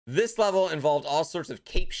This level involved all sorts of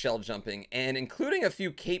cape shell jumping, and including a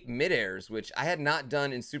few cape midairs, which I had not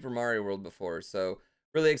done in Super Mario World before. So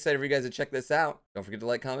really excited for you guys to check this out. Don't forget to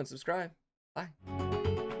like, comment, subscribe. Bye.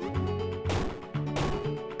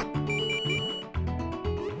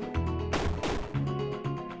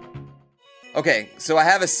 Okay, so I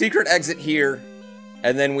have a secret exit here,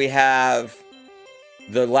 and then we have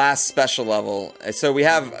the last special level. So we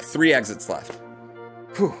have 3 exits left.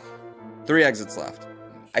 Whew. 3 exits left.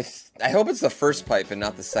 I hope it's the first pipe and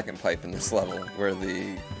not the second pipe in this level, where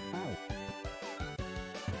the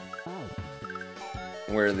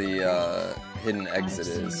hidden exit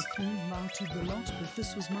is.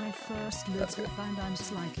 That's good.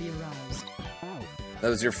 That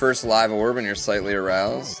was your first live orb and you're slightly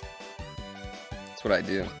aroused? That's what I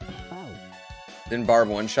do. Didn't Barb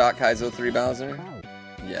one-shot Kaizo 3 Bowser?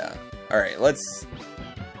 Yeah. Alright, let's...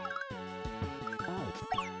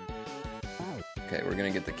 Okay, we're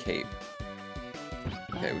gonna get the cape.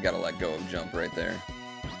 Okay, we gotta let go of jump right there.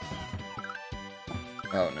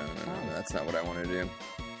 Oh, no, that's not what I want to do.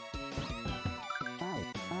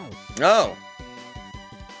 Oh!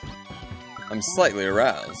 I'm slightly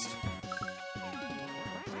aroused.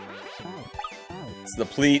 It's the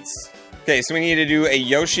pleats. Okay, so we need to do a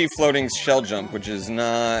Yoshi floating shell jump, which is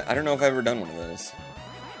not... I don't know if I've ever done one of those.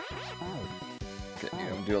 Okay, you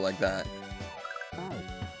don't do it like that.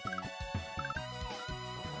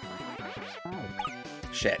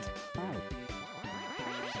 Shit.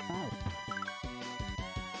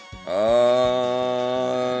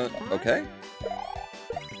 Okay.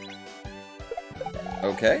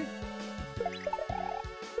 Okay.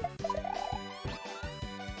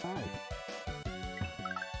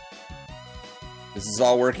 This is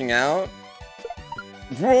all working out.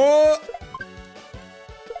 Whoa!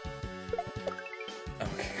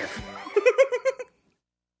 Okay.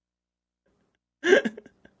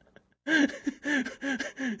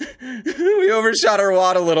 We overshot our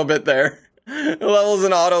wad a little bit there. The level's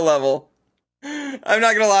an auto level. I'm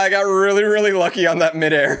not gonna lie, I got really, really lucky on that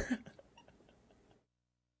midair.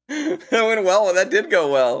 That went well. That did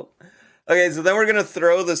go well. Okay, so then we're gonna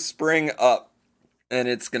throw the spring up, and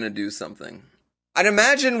it's gonna do something. I'd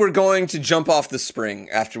imagine we're going to jump off the spring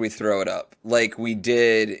after we throw it up, like we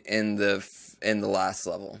did in the last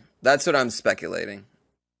level. That's what I'm speculating.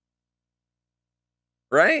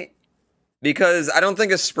 Right? Because I don't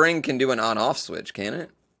think a spring can do an on-off switch, can it?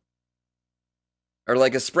 Or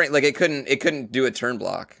like a spring, like it couldn't do a turn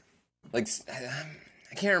block. Like,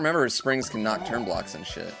 I can't remember if springs can knock turn blocks and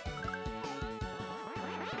shit.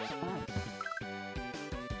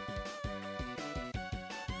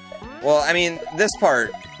 Well, I mean, this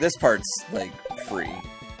part's like free,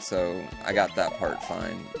 so I got that part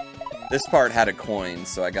fine. This part had a coin,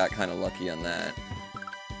 so I got kind of lucky on that.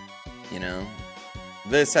 You know?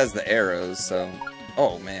 This has the arrows, so...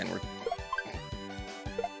 Oh, man, we're...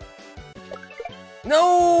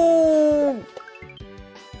 No!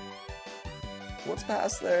 What's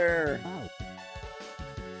past there?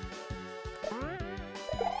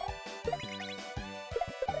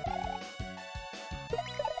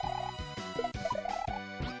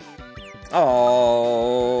 Oh,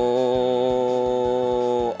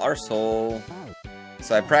 arsehole.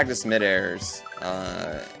 So I practiced mid-airs.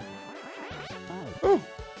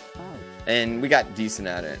 And we got decent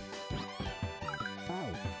at it.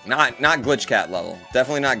 Not Glitch Cat level.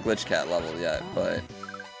 Definitely not Glitch Cat level yet, but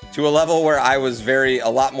to a level where I was a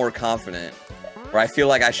lot more confident. Where I feel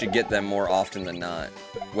like I should get them more often than not.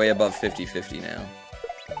 Way above 50-50 now.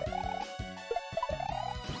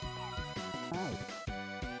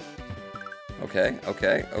 Okay,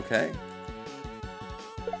 okay, okay.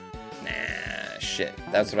 Nah, shit.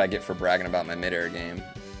 That's what I get for bragging about my mid-air game.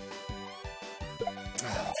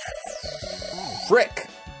 Oh, frick!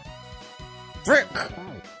 Frick!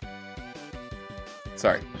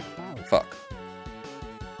 Sorry. Fuck.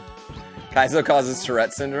 Kaizo causes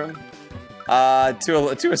Tourette syndrome?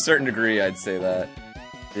 To a certain degree, I'd say that.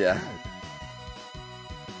 Yeah.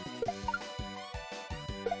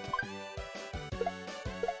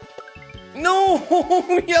 No!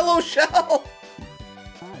 Yellow shell!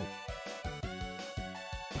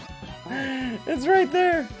 It's right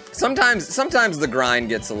there. Sometimes the grind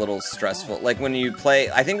gets a little stressful. Like when you play,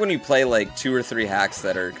 I think when you play like 2 or 3 hacks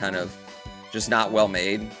that are kind of just not well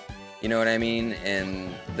made, you know what I mean?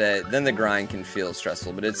 And then the grind can feel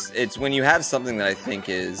stressful. But it's when you have something that I think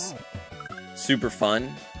is super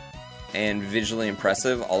fun and visually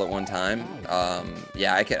impressive all at one time.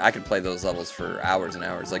 Yeah, I could play those levels for hours and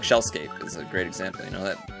hours. Like Shellscape is a great example. You know,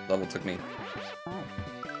 that level took me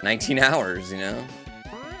 19 hours. You know.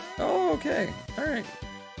 Oh, okay. All right.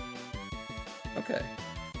 Okay.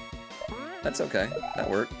 That's okay. That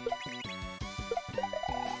worked.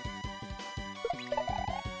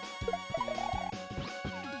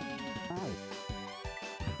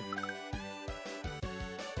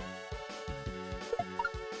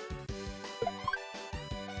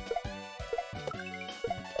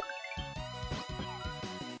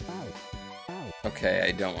 Okay,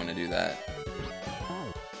 I don't want to do that.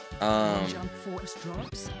 Jump force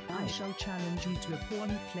drops. I shall challenge you to a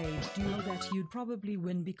poorly played duel that you'd probably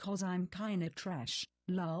win because I'm kinda trash.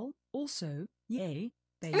 Lol. Also, yay,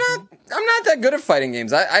 baby. I'm not that good at fighting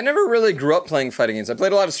games. I never really grew up playing fighting games. I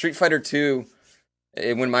played a lot of Street Fighter 2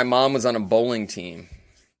 when my mom was on a bowling team.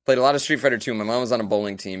 Played a lot of Street Fighter 2 when my mom was on a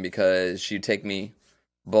bowling team because she'd take me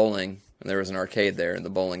bowling, and there was an arcade there in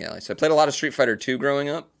the bowling alley. So I played a lot of Street Fighter 2 growing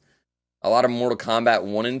up. A lot of Mortal Kombat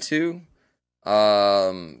 1 and 2.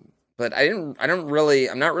 But I'm not really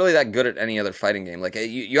that good at any other fighting game. Like,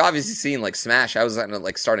 you obviously seen, like, Smash. I was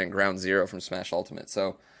like starting at ground zero from Smash Ultimate.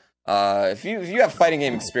 So, if you have fighting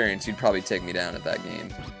game experience, you'd probably take me down at that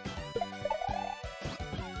game.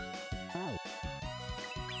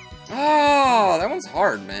 Oh, that one's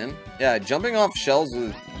hard, man. Yeah, jumping off shells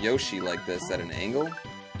with Yoshi like this at an angle,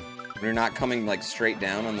 when you're not coming, like, straight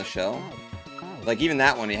down on the shell. Like, even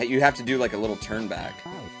that one, you have to do, like, a little turn back.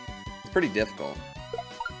 It's pretty difficult.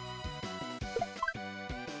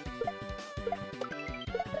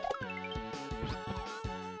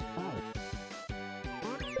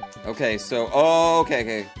 Okay, so,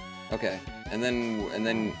 okay. And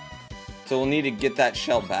then, so we'll need to get that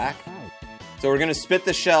shell back. So we're gonna spit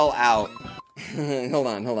the shell out. Hold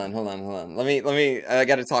on. Let me, I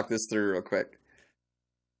gotta talk this through real quick.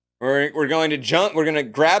 We're going to jump, we're gonna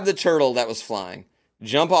grab the turtle that was flying,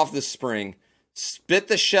 jump off the spring, spit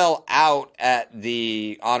the shell out at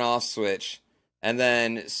the on-off switch, and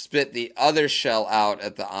then spit the other shell out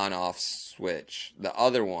at the on-off switch, the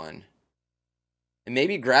other one. And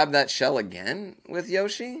maybe grab that shell again with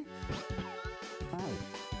Yoshi?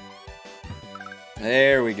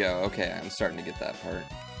 There we go. Okay, I'm starting to get that part.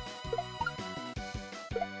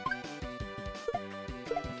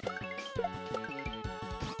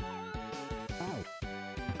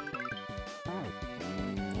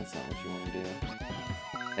 That's not what you want to do.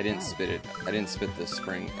 I didn't spit it. I didn't spit the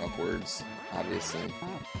spring upwards, obviously.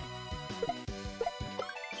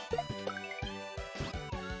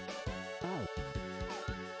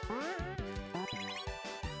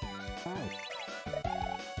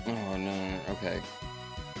 Oh no, okay.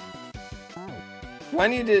 Do I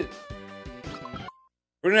need to...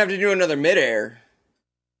 We're gonna have to do another midair.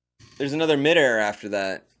 There's another midair after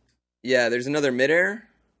that. Yeah, there's another midair.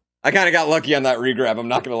 I kind of got lucky on that regrab, I'm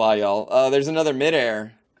not gonna lie, y'all. There's another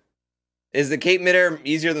midair. Is the cape midair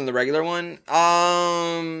easier than the regular one?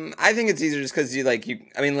 I think it's easier just because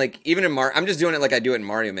I mean, like, even in I'm just doing it like I do it in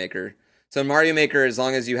Mario Maker. So in Mario Maker, as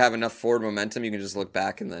long as you have enough forward momentum, you can just look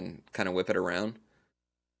back and then kind of whip it around.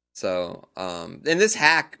 So, and this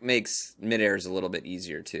hack makes midairs a little bit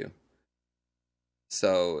easier too.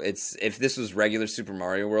 So if this was regular Super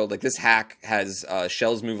Mario World, like this hack has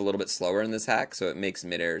shells move a little bit slower in this hack, so it makes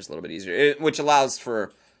midairs a little bit easier, which allows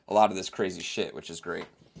for a lot of this crazy shit, which is great.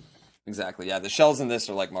 Exactly, yeah, the shells in this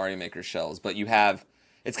are like Mario Maker shells, but you have,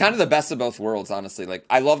 it's kind of the best of both worlds, honestly. Like,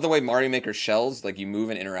 I love the way Mario Maker shells, like, you move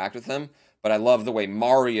and interact with them, but I love the way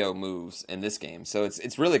Mario moves in this game. So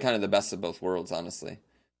it's really kind of the best of both worlds, honestly.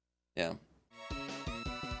 Yeah.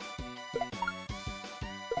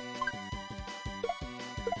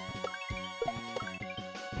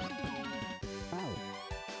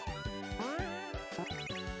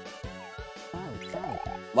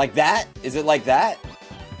 Like that? Is it like that?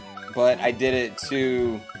 But I did it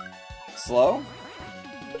too slow?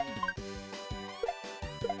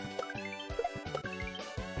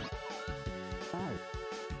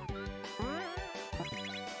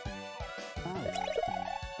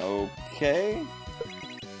 Okay.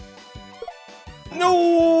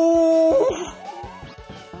 No!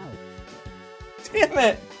 Damn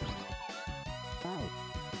it!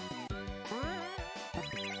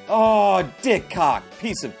 Oh, dick cock,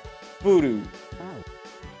 piece of voodoo.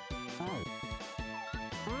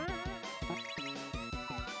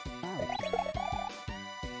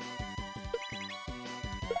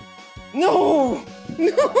 No!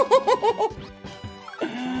 No!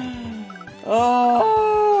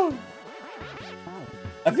 Oh!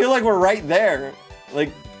 I feel like we're right there.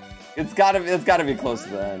 Like, it's gotta be close to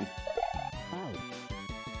the end.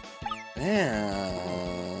 Yeah.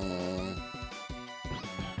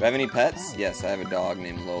 Do I have any pets? Yes, I have a dog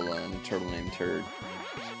named Lola and a turtle named Turd.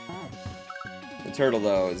 The turtle,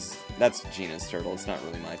 though, that's Gina's turtle. It's not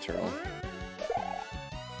really my turtle.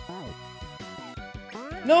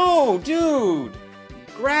 No, dude!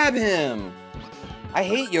 Grab him! I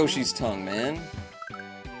hate Yoshi's tongue, man.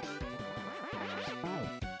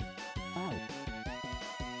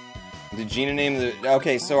 Did Gina name the...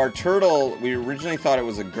 Okay, so our turtle, we originally thought it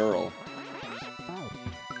was a girl.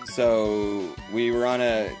 So, we were on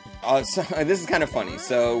a... so, this is kind of funny.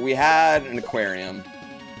 So, we had an aquarium,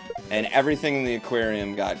 and everything in the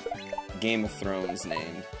aquarium got Game of Thrones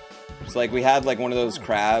named. So, like, we had, like, one of those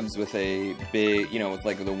crabs with a big, you know, with,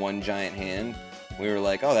 like, the one giant hand. We were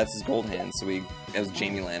like, oh, that's his gold hand. So, it was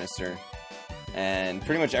Jaime Lannister. And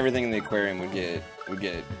pretty much everything in the aquarium would get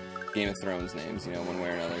Game of Thrones names, you know, one way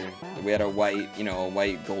or another. We had a white, you know, a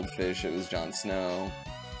white goldfish. It was Jon Snow.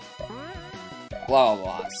 Blah, blah,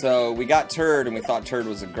 blah. So, we got Turd, and we thought Turd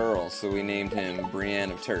was a girl. So, we named him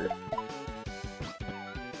Brienne of Turd.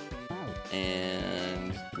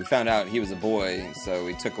 And we found out he was a boy, so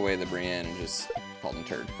we took away the Brienne and just called him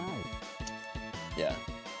Turd. Yeah.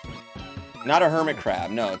 Not a hermit crab,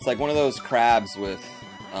 no. It's like one of those crabs with,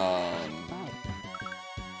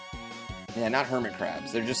 yeah, not hermit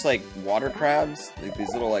crabs. They're just like water crabs. Like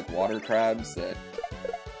these little like water crabs that,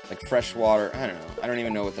 like freshwater, I don't know. I don't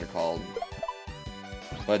even know what they're called.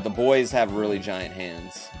 But the boys have really giant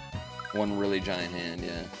hands. One really giant hand,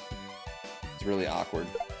 yeah. It's really awkward.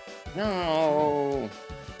 No!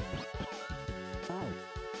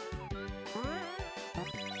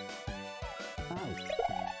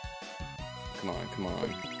 Come on, come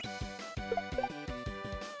on.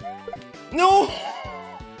 No!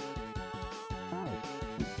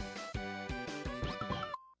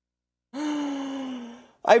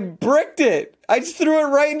 I bricked it! I just threw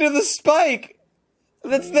it right into the spike!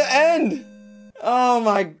 That's the end! Oh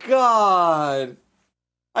my god!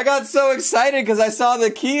 I got so excited because I saw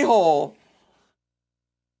the keyhole!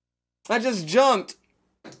 I just jumped!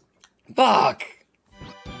 Fuck!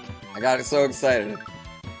 I got so excited.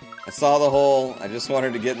 I saw the hole, I just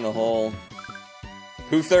wanted to get in the hole.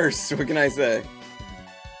 Who thirsts? What can I say?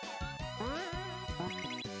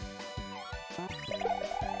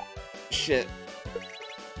 Shit.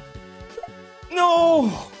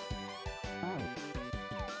 No!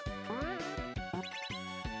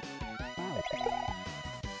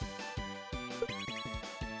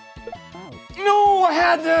 No, I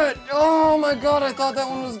had that! Oh my god, I thought that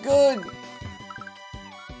one was good!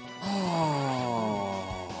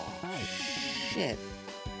 Oh, shit.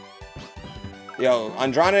 Yo,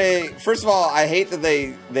 Andrade, first of all, I hate that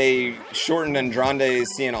they shortened Andrade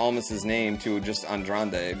Cien Almas's name to just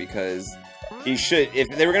Andrade, because he should, if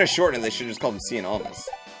they were gonna shorten it, they should have just called him Cien Almas.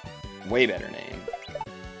 Way better name.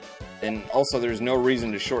 And also, there's no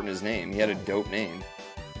reason to shorten his name. He had a dope name.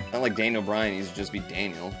 Not like Daniel Bryan, he used to just be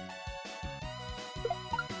Daniel.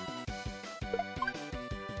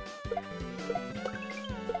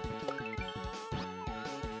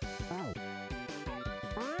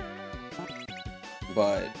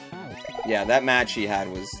 But yeah, that match he had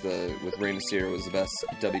was with Rey Mysterio was the best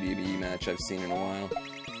WWE match I've seen in a while.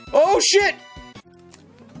 Oh shit!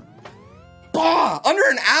 Bah! Under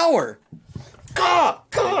an hour! Gah!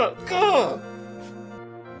 Gah! Gah!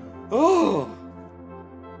 Oh!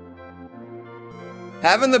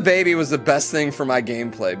 Having the baby was the best thing for my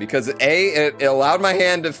gameplay because A, it allowed my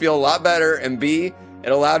hand to feel a lot better, and B,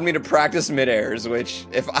 it allowed me to practice mid-airs, which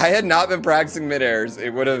if I had not been practicing mid-airs, it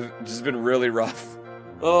would have just been really rough.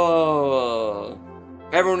 Oh.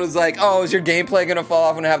 Everyone was like, oh, is your gameplay gonna fall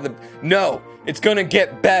off when I have the... No, it's gonna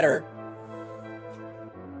get better.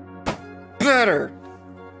 Better.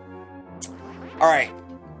 Alright.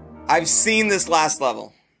 I've seen this last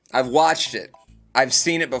level. I've watched it. I've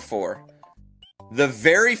seen it before. The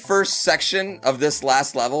very first section of this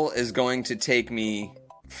last level is going to take me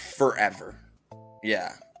forever.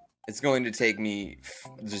 Yeah. It's going to take me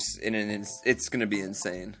just it's going to be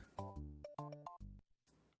insane.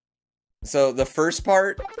 So the first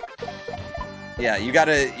part, yeah, you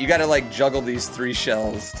gotta like juggle these 3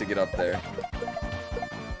 shells to get up there.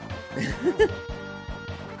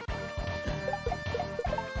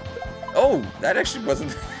 Oh, that actually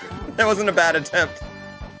wasn't that wasn't a bad attempt.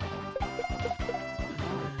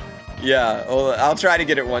 Yeah, well, I'll try to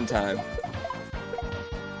get it one time.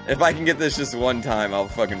 If I can get this just one time, I'll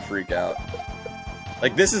fucking freak out.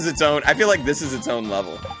 Like, this is its own... I feel like this is its own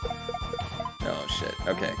level. Oh, shit.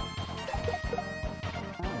 Okay.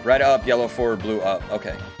 Red up, yellow forward, blue up.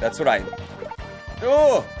 Okay, that's what I...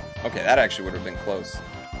 Oh! Okay, that actually would have been close.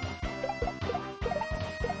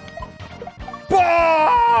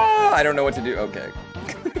 Bah! I don't know what to do. Okay.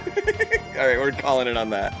 Alright, we're calling it on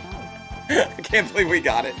that. I can't believe we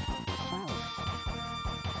got it.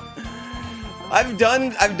 I've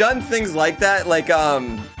done things like that, like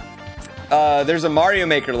there's a Mario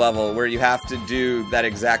Maker level where you have to do that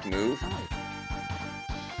exact move.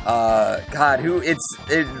 God,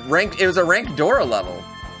 it was a ranked Dora level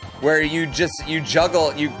where you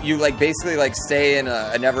juggle, you like basically like stay in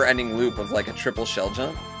a never-ending loop of like a triple shell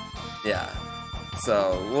jump. Yeah.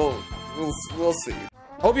 So we'll see.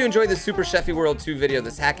 Hope you enjoyed this Super Sheffy World 2 video.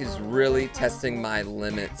 This hack is really testing my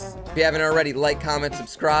limits. If you haven't already, like, comment,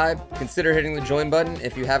 subscribe. Consider hitting the join button.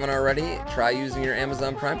 If you haven't already, try using your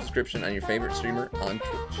Amazon Prime subscription on your favorite streamer on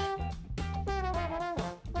Twitch.